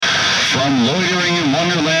From Loitering in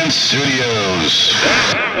Wonderland Studios.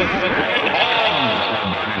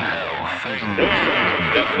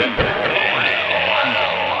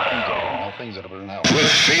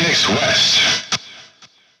 With Phoenix West.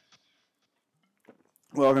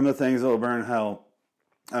 Welcome to Things That Will Burn in Hell.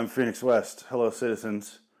 I'm Phoenix West. Hello,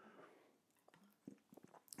 citizens.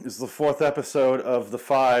 This is the fourth episode of the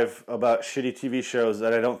 5 about shitty TV shows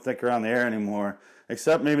that I don't think are on the air anymore,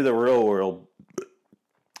 except maybe The Real World.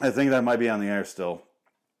 I think that might be on the air still.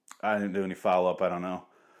 I didn't do any follow-up. I don't know.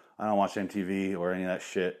 I don't watch MTV or any of that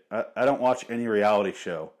shit. I don't watch any reality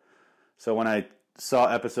show. So when I saw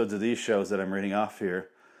episodes of these shows that I'm reading off here,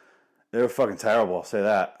 they were fucking terrible, I'll say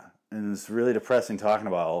that. And it's really depressing talking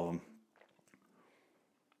about all of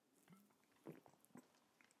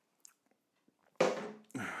them.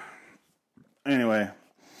 Anyway,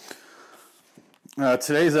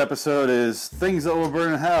 today's episode is Things That Will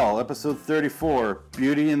Burn in Hell, episode 34,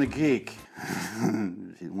 Beauty and the Geek.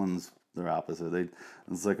 One's their opposite.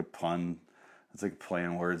 It's like a pun. It's like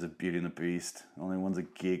playing words of Beauty and the Beast. Only one's a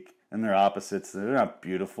geek, and they're opposites. They're not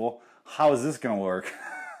beautiful. How is this going to work?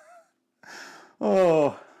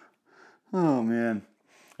 Oh, man.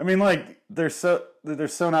 I mean, like, they're so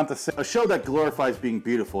not the same. A show that glorifies being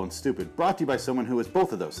beautiful and stupid, brought to you by someone who is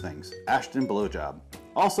both of those things, Ashton Blowjob.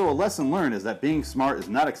 Also, a lesson learned is that being smart is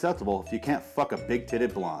not acceptable if you can't fuck a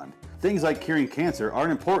big-titted blonde. Things like curing cancer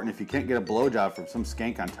aren't important if you can't get a blowjob from some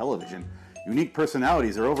skank on television. Unique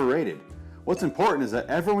personalities are overrated. What's important is that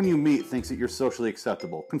everyone you meet thinks that you're socially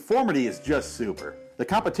acceptable. Conformity is just super. The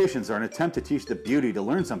competitions are an attempt to teach the beauty to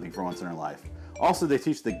learn something for once in their life. Also, they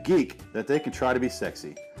teach the geek that they can try to be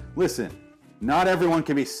sexy. Listen, not everyone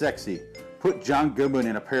can be sexy. Put John Goodman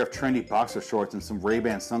in a pair of trendy boxer shorts and some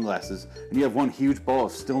Ray-Ban sunglasses, and you have one huge ball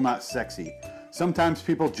of still not sexy. Sometimes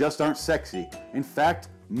people just aren't sexy. In fact,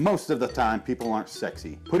 most of the time, people aren't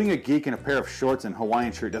sexy. Putting a geek in a pair of shorts and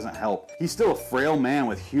Hawaiian shirt doesn't help. He's still a frail man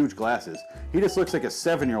with huge glasses. He just looks like a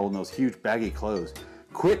 7-year-old in those huge baggy clothes.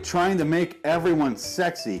 Quit trying to make everyone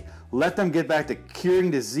sexy. Let them get back to curing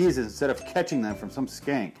diseases instead of catching them from some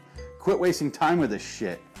skank. Quit wasting time with this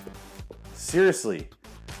shit. Seriously.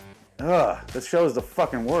 This show is the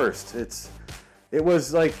fucking worst. It's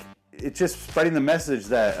just spreading the message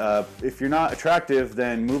that if you're not attractive,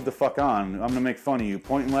 then move the fuck on. I'm gonna make fun of you.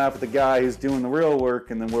 Point and laugh at the guy who's doing the real work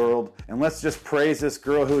in the world, and let's just praise this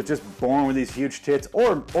girl who was just born with these huge tits,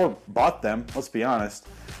 or bought them. Let's be honest.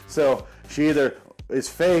 So she either is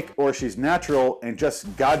fake or she's natural and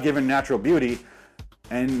just God-given natural beauty,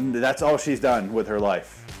 and that's all she's done with her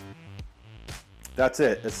life. That's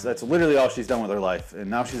it. That's literally all she's done with her life. And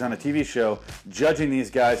now she's on a TV show judging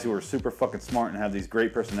these guys who are super fucking smart and have these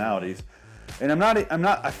great personalities. And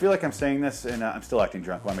I feel like I'm saying this and I'm still acting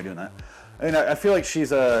drunk. Why am I doing that? And I feel like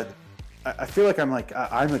I feel like I'm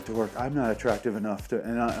a dork. I'm not attractive enough to,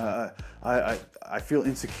 and I feel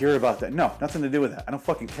insecure about that. No, nothing to do with that. I don't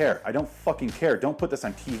fucking care. I don't fucking care. Don't put this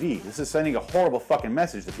on TV. This is sending a horrible fucking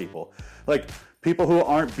message to people. Like, people who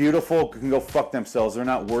aren't beautiful can go fuck themselves. They're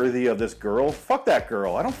not worthy of this girl. Fuck that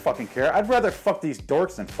girl. I don't fucking care. I'd rather fuck these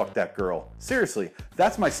dorks than fuck that girl. Seriously,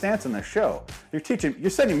 that's my stance on this show. You're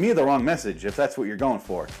sending me the wrong message if that's what you're going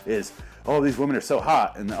for. Is, oh, these women are so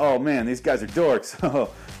hot, and oh man, these guys are dorks. Oh,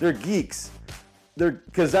 they're geeks.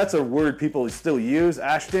 Because that's a word people still use.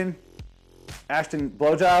 Ashton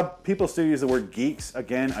Blowjob. People still use the word geeks.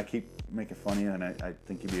 Again, I keep making fun of you, and I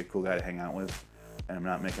think you'd be a cool guy to hang out with, and I'm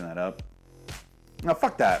not making that up. No,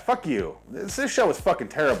 fuck that. Fuck you. This show is fucking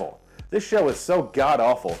terrible. This show is so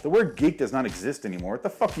god-awful. The word geek does not exist anymore. What the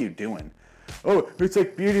fuck are you doing? Oh, it's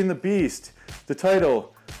like Beauty and the Beast. The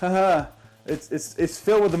title. Haha. It's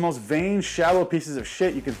filled with the most vain, shallow pieces of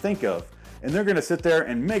shit you can think of. And they're going to sit there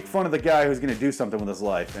and make fun of the guy who's going to do something with his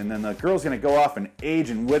life. And then the girl's going to go off and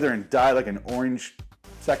age and wither and die like an orange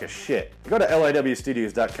sack of shit. Go to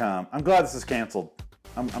liwstudios.com. I'm glad this is canceled.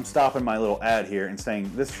 I'm stopping my little ad here and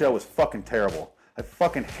saying this show is fucking terrible. I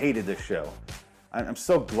fucking hated this show. I'm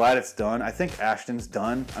so glad it's done. I think Ashton's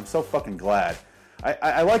done. I'm so fucking glad.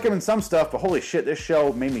 I like him in some stuff, but holy shit, this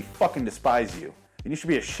show made me fucking despise you. And you should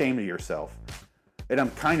be ashamed of yourself. And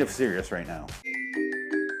I'm kind of serious right now.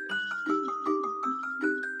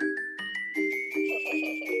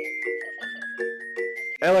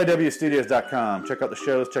 liwstudios.com. Check out the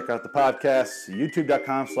shows, check out the podcasts,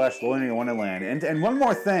 youtube.com/LoiterinInWonderland. And one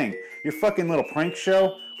more thing, your fucking little prank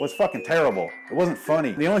show was fucking terrible. It wasn't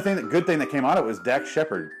funny. The only good thing that came out of it was Dax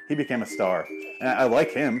Shepard. He became a star. And I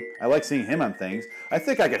like him. I like seeing him on things. I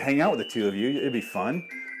think I could hang out with the two of you. It'd be fun.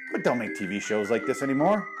 But don't make TV shows like this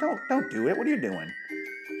anymore. Don't do it. What are you doing?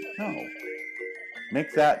 No.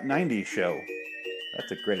 Make that 90s show.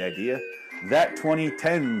 That's a great idea. That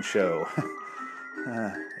 2010 show.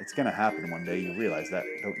 It's gonna happen one day, you realize that,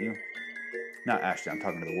 don't you? Not Ashley, I'm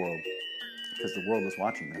talking to the world. Because the world is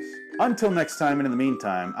watching this. Until next time, and in the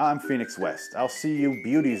meantime, I'm Phoenix West. I'll see you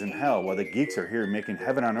beauties in hell while the geeks are here making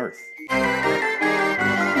heaven on earth.